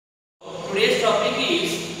today's topic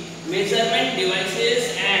is measurement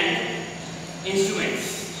devices and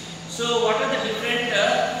instruments. So what are the different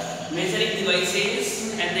measuring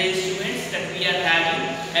devices and the instruments that we are having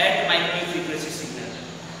at microwave frequency signal?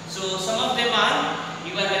 So some of them are,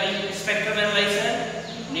 you are having spectrum analyzer,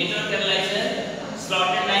 network analyzer,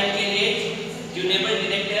 slotted line gauge, tunable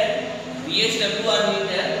detector, VHWR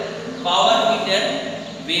meter, power meter,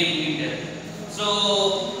 wave meter.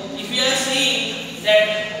 So if you are seeing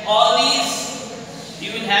that all these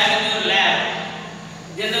you will have in your lab,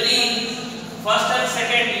 generally first and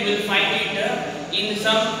second you will find it in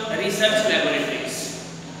some research laboratories.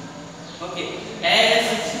 Okay,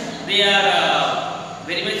 as they are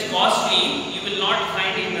very much costly, you will not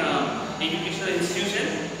find in educational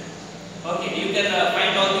institution. Okay, you can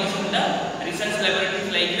find all these in the research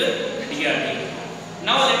laboratories like your DRD.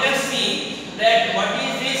 Now let us see that what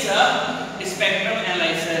is this spectrum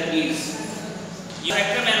analyzer is. Your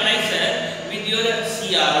spectrum analyzer with your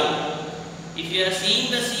CRO. If you are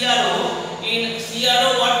seeing the CRO, in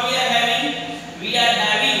CRO what we are having? We are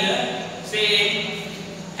having say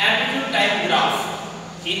amplitude time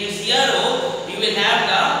graph. In a CRO you will have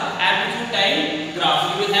the amplitude time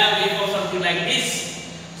graph. You will have waveform something like this.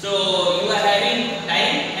 So you are having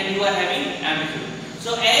time and you are having amplitude.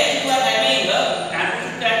 So as you are having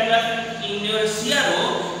amplitude time graph in your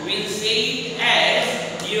CRO, we will say it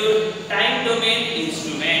as your time domain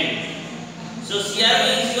instrument. So CRO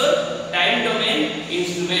is your time domain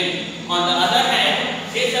instrument. On the other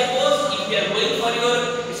hand, say suppose if you are going for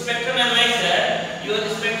your spectrum analyzer, your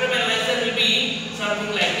spectrum analyzer will be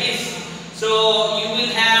something like this. So you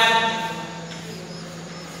will have,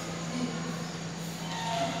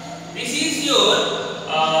 this is your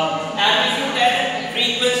amplitude and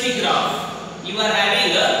frequency graph. You are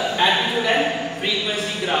having a amplitude and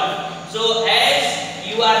frequency graph. So as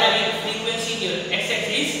you are having frequency your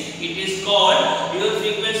x-axis, it is called your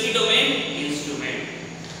frequency domain instrument.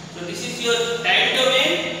 So this is your time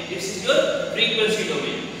domain, this is your frequency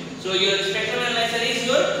domain. So your spectrum analyzer is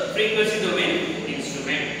your frequency domain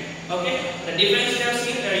instrument. Okay, the difference you have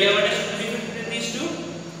seen, you have understood the difference between these two.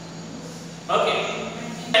 Okay,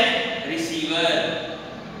 receiver.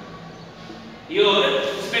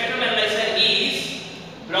 Your spectrum analyzer is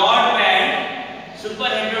broadband super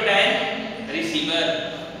heterodyne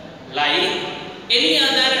receiver, like any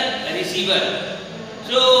other receiver.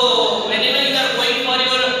 So whenever you are going for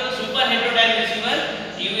your super heterodyne receiver,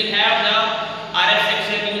 you will have the RF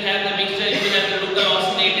section, you will have the mixer, you will have the local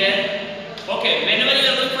oscillator. Okay, whenever you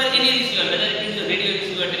are going for any receiver, whether it is a radio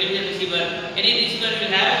receiver, television receiver, any receiver you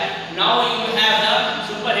will have, now you will have the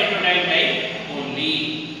super heterodyne type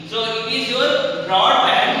only. So it is your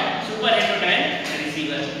broadband super heterodyne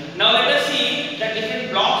receiver. Now let us see the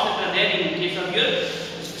different blocks that are there in case of your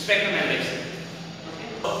spectrum analyzer. Okay.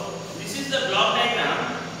 So this is the block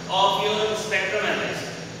diagram of your spectrum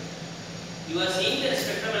analyzer. You are seeing the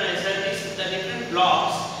spectrum analyzer. This is the different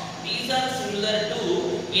blocks. These are similar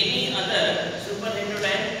to any other super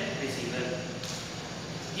heterodyne receiver.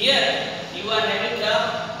 Here you are having the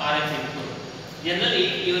RF input.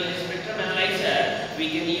 Generally, your spectrum analyzer, we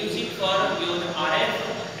can use it for your RF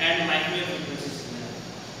and microwave frequency signal.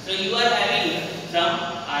 So you are having some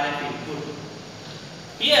RF input.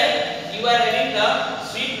 Here you are having the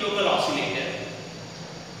sweep local oscillator.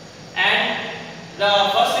 And the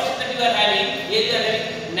first section that you are having, here you are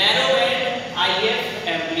having narrow band IF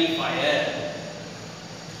amplifier.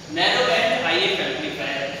 Narrow band IF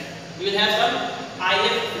amplifier. You will have some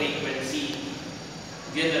IF frequency.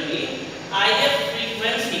 Generally, IF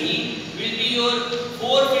frequency will be your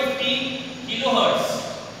 450 kilohertz.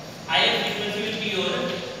 IF frequency will be your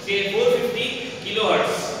say 450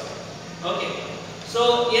 kilohertz. Okay.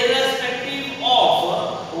 So irrespective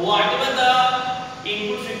of whatever the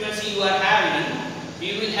input frequency you are having,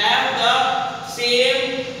 you will have the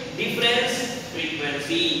same difference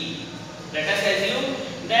frequency. Let us assume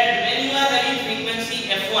that when you are having frequency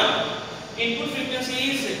F1, input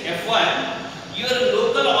frequency is F1, your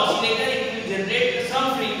local oscillator it will generate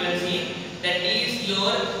some frequency that is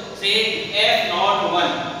your say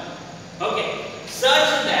F01. Okay,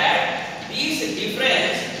 such that this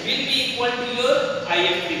difference will be equal to your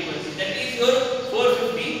IF frequency, that is your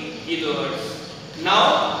 450 kilohertz.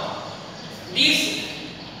 Now this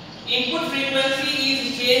input frequency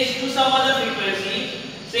is changed to some other frequency,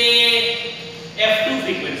 say F2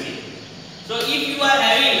 frequency. So if you are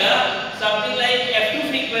having something like F2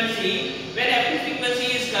 frequency, when F2 frequency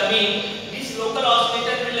is coming, this local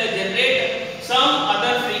oscillator will generate some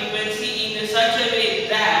other frequency in such a way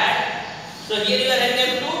that, so here you are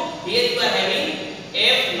having F2, here you are having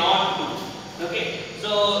F02. Okay,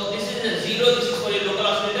 so this is a 0, this is for your local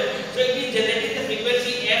oscillator. So it is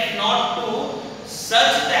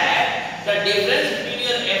such that the difference between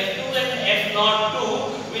your F2 and F02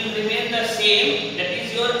 will remain the same, that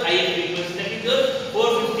is your IF frequency, that is your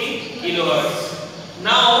 450 kilohertz.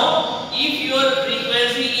 Now if your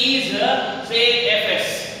frequency is say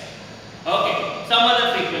Fs, okay, some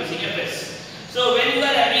other frequency Fs. So when you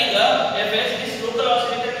are having a Fs, this local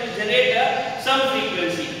oscillator will generate some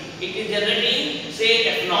frequency. It is generating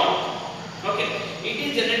say F0. Okay, it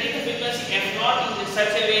is generating the frequency F0 in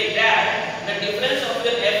such a way that the difference of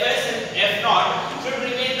your Fs and F0 should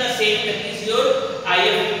remain the same, that is your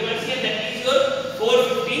IF frequency, and that is your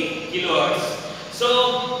 450 kilohertz.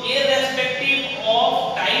 So irrespective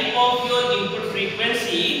of type of your input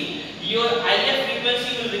frequency, your IF frequency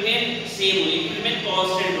will remain same, it will remain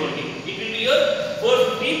constant only. It will be your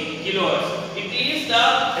 450 kilohertz. It is the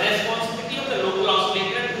responsibility of the local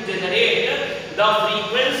oscillator to generate the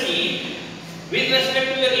frequency with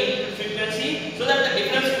respect to your input frequency, so that the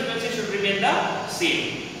difference frequency should remain the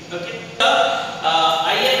same. Okay. The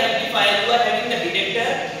IF amplifier, you are having the detector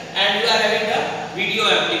and you are having the video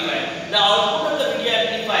amplifier. The output of the video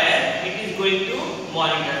amplifier, it is going to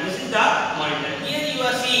monitor. This is the monitor. Here you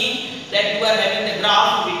are seeing that you are having the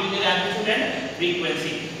graph between your amplitude and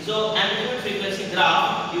frequency. So amplitude frequency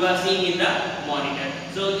graph you are seeing in the monitor.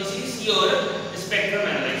 So this is your spectrum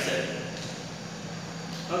analyzer.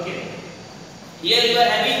 Okay. Here you are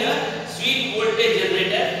having a sweep voltage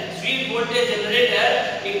generator. Sweep voltage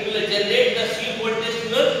generator, it will generate the sweep voltage to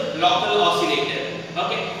your local oscillator.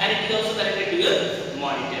 Okay, and it is also connected to your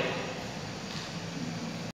monitor.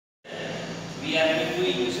 We are having two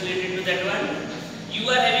equations related to that one. You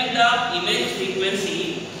are having the image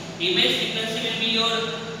frequency. Image frequency will be your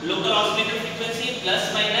local oscillator frequency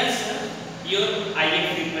plus minus your IF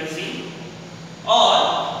frequency,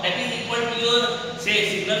 or that is equal to your say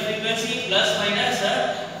signal frequency plus minus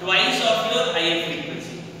twice of your IF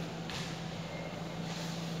frequency.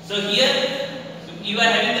 So here you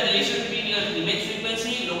are having the relation between your image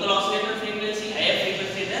frequency, local oscillator frequency, IF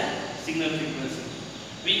frequency, and the signal frequency.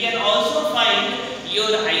 We can also find your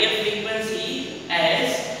IF frequency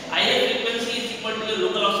as IF frequency is equal to your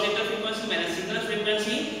local oscillator frequency minus signal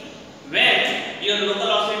frequency when your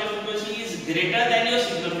local oscillator frequency is greater than your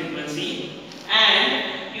signal frequency,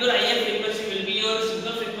 and your IF frequency will be your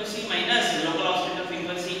signal frequency minus local oscillator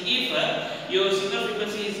frequency if your signal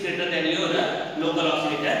frequency is greater than your local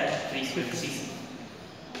oscillator frequency.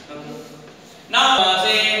 Okay. Now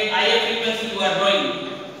say IF frequency you are knowing.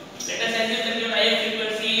 Let us assume that your IF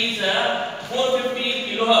frequency is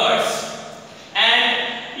 450 kilohertz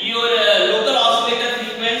and your local oscillator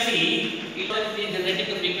frequency is generating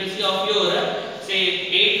the frequency of your say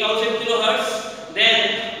 8000 kilohertz.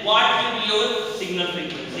 Then what will be your signal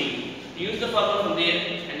frequency? Use the formula from there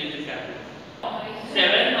and you can calculate.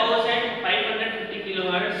 7550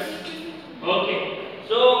 kilohertz. Okay.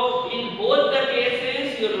 So in both the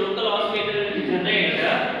cases your local